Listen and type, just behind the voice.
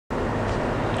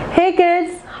Hey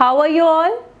kids, how are you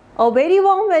all? A very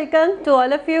warm welcome to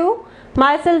all of you.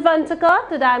 Myself VANSHIKA.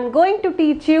 Today I am going to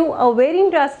teach you a very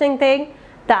interesting thing,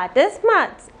 that is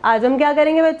maths. आज हम क्या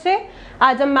करेंगे बच्चे?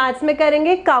 आज हम maths में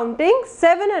करेंगे counting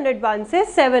 701 से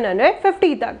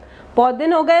 750 तक। बहुत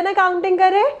दिन हो गए ना काउंटिंग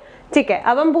करे, ठीक है।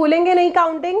 अब हम भूलेंगे नहीं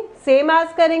काउंटिंग, सेम एज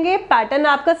करेंगे, पैटर्न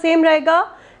आपका सेम रहेगा।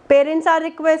 Parents are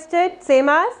requested same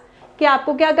as कि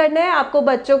आपको क्या करना है, आपको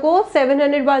बच्चों को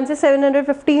 701 से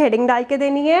 750 हेडिंग डाल के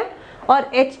देनी है और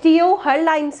HTO हर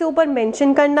लाइन से ऊपर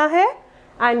मेंशन करना है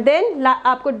एंड देन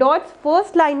आपको डॉट्स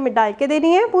फर्स्ट लाइन में डाल के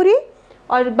देनी है पूरी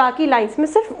और बाकी लाइंस में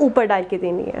सिर्फ ऊपर डाल के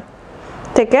देनी है,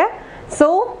 ठीक है।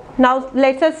 So now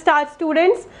let's us start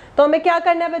students. तो हमें क्या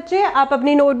करना है बच्चे, आप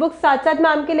अपनी नोटबुक साथ साथ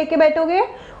मैम के लेके बैठोगे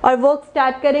और वर्क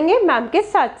स्टार्ट करेंगे मैम के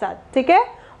साथ साथ, ठीक है।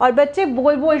 और बच्चे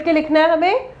बोल बोल के लिखना है,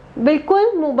 हमें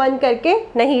बिल्कुल मुंह बंद करके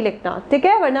नहीं लिखना, ठीक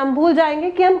है, वरना हम भूल जाएंगे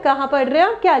कि हम कहाँ पढ़ रहे हैं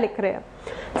और क्या लिख रहे हैं।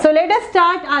 So let us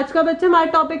start. आज का बच्चा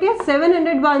हमारा टॉपिक है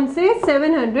 701 से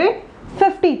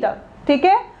 750 तक, ठीक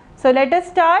है। So let us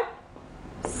start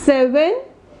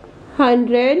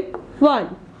 701।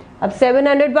 अब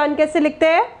 701 कैसे लिखते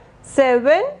हैं,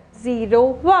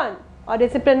 701, और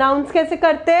इसे प्रोनाउंस कैसे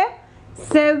करते हैं,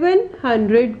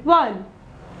 701।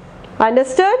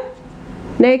 Understood.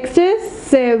 Next is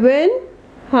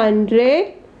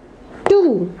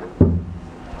 702।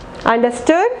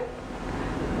 Understood?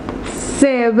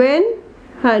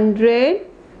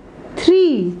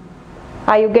 703।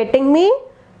 Are you getting me?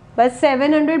 बस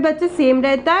 700 बच्चे सेम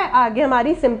रहता है, आगे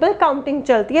हमारी सिंपल काउंटिंग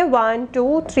चलती है 1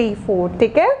 2 3 4,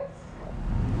 ठीक है।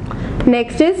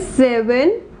 नेक्स्ट इज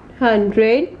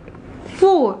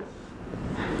 704,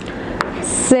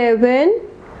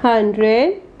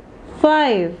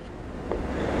 705,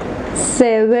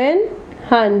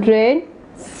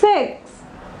 706,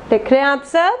 लिख रहे हैं आप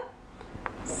सब,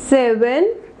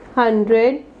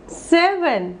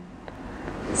 707,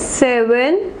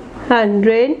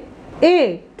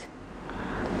 708,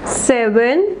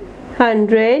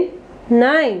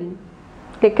 709,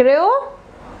 लिख रहे हो,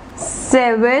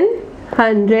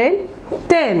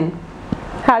 710।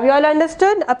 Have you all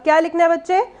understood? अब क्या लिखना है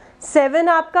बच्चे, 7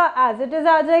 आपका एज इट इज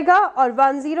आ जाएगा और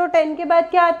 1010 के बाद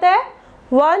क्या आता है,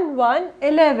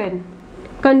 1111।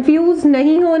 कंफ्यूज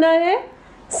नहीं होना है,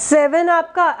 7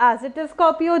 आपका एज इट इज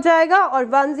कॉपी हो जाएगा और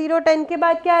 1010 के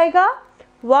बाद क्या आएगा,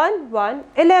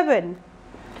 1111।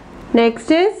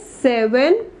 नेक्स्ट इज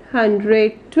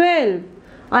 712,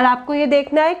 और आपको ये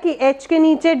देखना है कि H के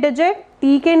नीचे डिजिट,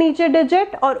 T के नीचे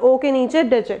डिजिट और O के नीचे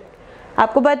डिजिट।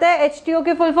 आपको पता है HTO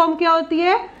की फुल फॉर्म क्या होती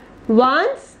है,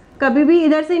 वंस, कभी भी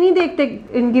इधर से नहीं देखते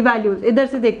इनकी वैल्यूज, इधर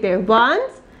से देखते हैं,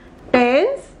 वंस,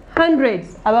 टेंस,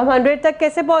 हंड्रेड्स। अब हम 100 तक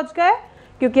कैसे पहुंच गए,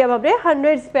 क्योंकि अब अपने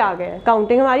हंड्रेड्स पे आ गए हैं,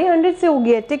 काउंटिंग हमारी 100 से हो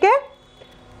गई है, ठीक है।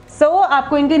 सो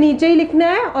आपको इनके नीचे ही लिखना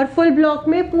है और फुल ब्लॉक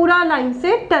में पूरा लाइन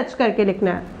से टच करके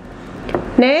लिखना है।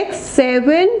 नेक्स्ट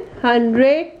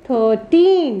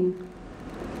 713,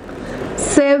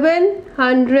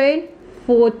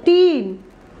 714,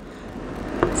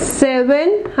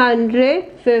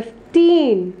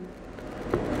 715,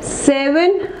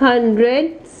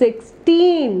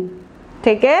 716,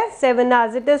 ठीक है। 7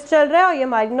 एज इट इज चल रहा है और ये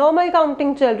हमारी नॉर्मल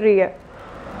काउंटिंग चल रही है।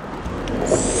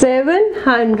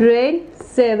 717,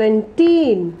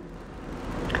 718,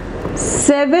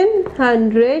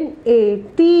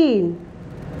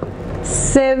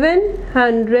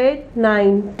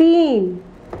 719,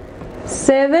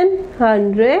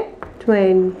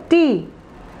 720।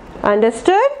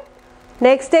 अंडरस्टूड?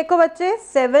 नेक्स्ट देखो बच्चे,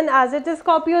 7 एज इट इज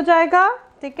कॉपी हो जाएगा,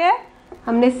 ठीक है।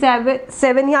 हमने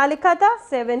 7 यहाँ लिखा था,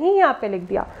 7 ही यहाँ पे लिख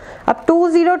दिया। अब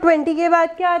 2020 के बाद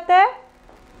क्या आता है,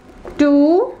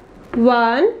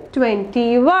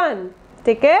 2121,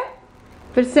 ठीक है।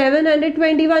 फिर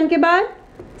 721 के बाद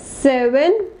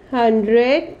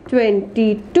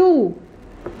 722,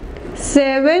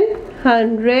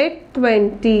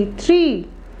 723,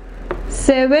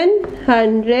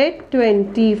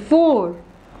 724,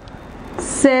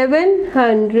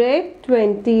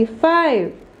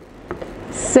 725,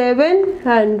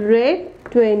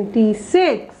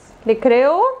 726, लिख रहे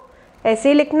हो, ऐसे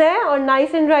ही लिखना है और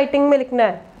नाइस इन राइटिंग में लिखना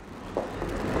है।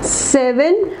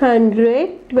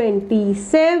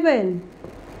 727,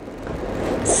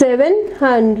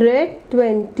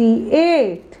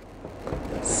 728,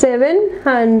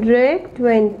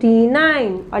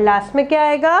 729, और लास्ट में क्या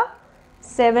आएगा,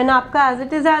 7 आपका एज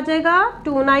इट इज आ जाएगा।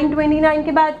 2929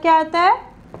 के बाद क्या आता है,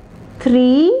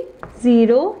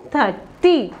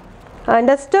 3030।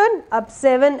 अंडरस्टूड? अब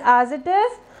 7 एज इट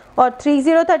इज और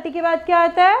 3030 के बाद क्या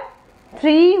आता है,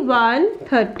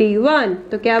 3131।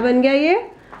 तो क्या बन गया ये,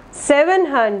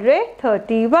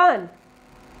 731।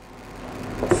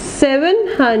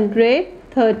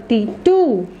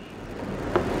 732,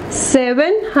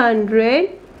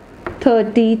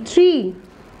 733.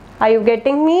 Are you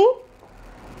getting me?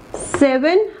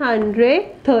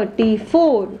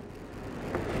 734,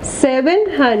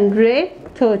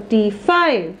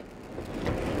 735,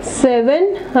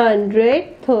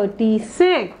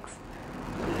 736,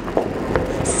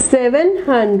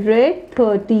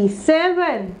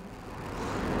 737,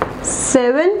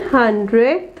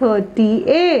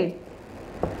 738,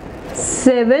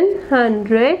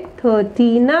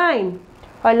 739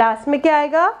 और लास्ट में क्या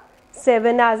आएगा?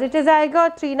 7 एज इट इज आएगा और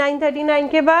 3939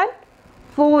 के बाद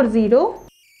 40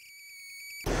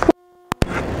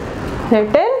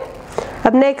 रिटन।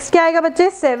 अब नेक्स्ट क्या आएगा बच्चे?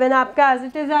 7 आपका एज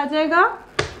इट इज आ जाएगा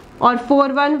और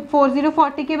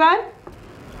 40 के बाद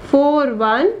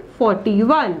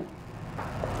 4141।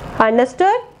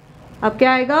 अंडरस्टूड? अब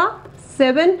क्या आएगा?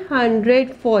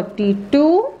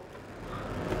 742,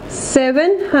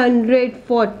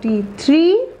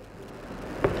 743,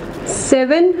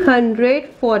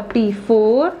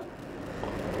 744,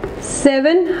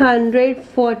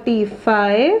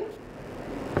 745,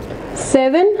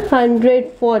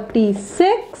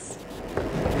 746,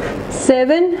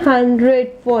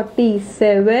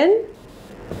 747,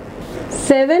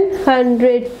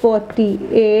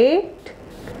 748,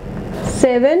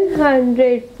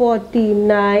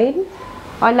 749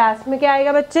 और लास्ट में क्या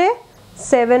आएगा बच्चे?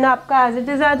 7 आपका एज इट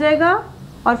इज आ जाएगा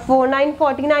और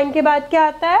 4949 के बाद क्या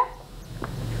आता है?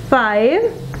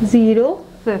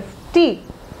 5050।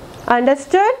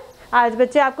 अंडरस्टूड? आज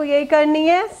बच्चे आपको यही करनी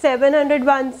है,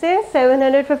 701 से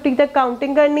 750 तक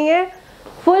काउंटिंग करनी है,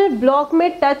 फुल ब्लॉक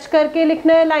में टच करके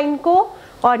लिखना है लाइन को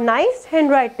और नाइस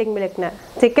हैंड राइटिंग में लिखना है।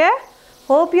 ठीक है?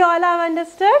 Hope you all have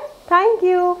understood. Thank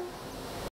you.